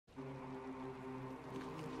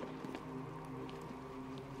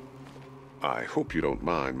I hope you don't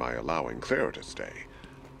mind my allowing Clara to stay.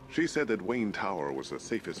 She said that Wayne Tower was the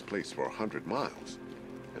safest place for 100 miles,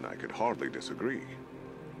 and I could hardly disagree.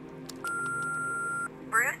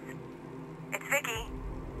 Bruce? It's Vicky.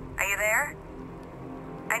 Are you there?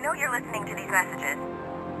 I know you're listening to these messages.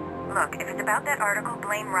 Look, if it's about that article,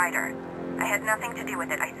 blame Ryder. I had nothing to do with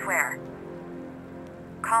it, I swear.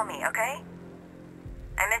 Call me, okay?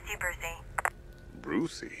 I miss you, Brucey.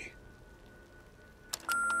 Brucey?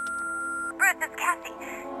 Bruce, it's Cassie.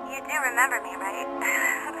 You do remember me, right?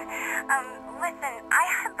 Listen, I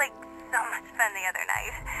had, so much fun the other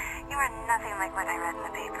night. You are nothing like what I read in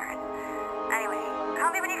the papers. Anyway,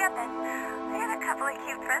 call me when you get this. I have a couple of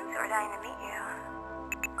cute friends who are dying to meet you.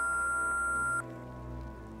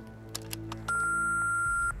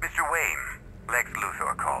 Mr. Wayne, Lex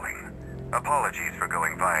Luthor calling. Apologies for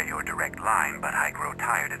going via your direct line, but I grow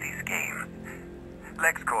tired of these games.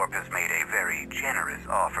 LexCorp has made a very generous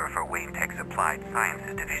offer for Wayne Tech's Applied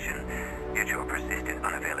Sciences division, yet your persistent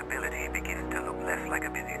unavailability begins to look less like a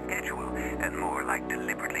busy schedule and more like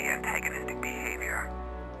deliberately antagonistic behavior.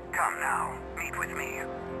 Come now, meet with me.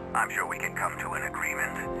 I'm sure we can come to an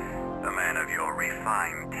agreement. A man of your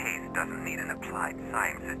refined taste doesn't need an Applied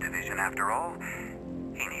Sciences division after all.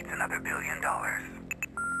 He needs another $1 billion.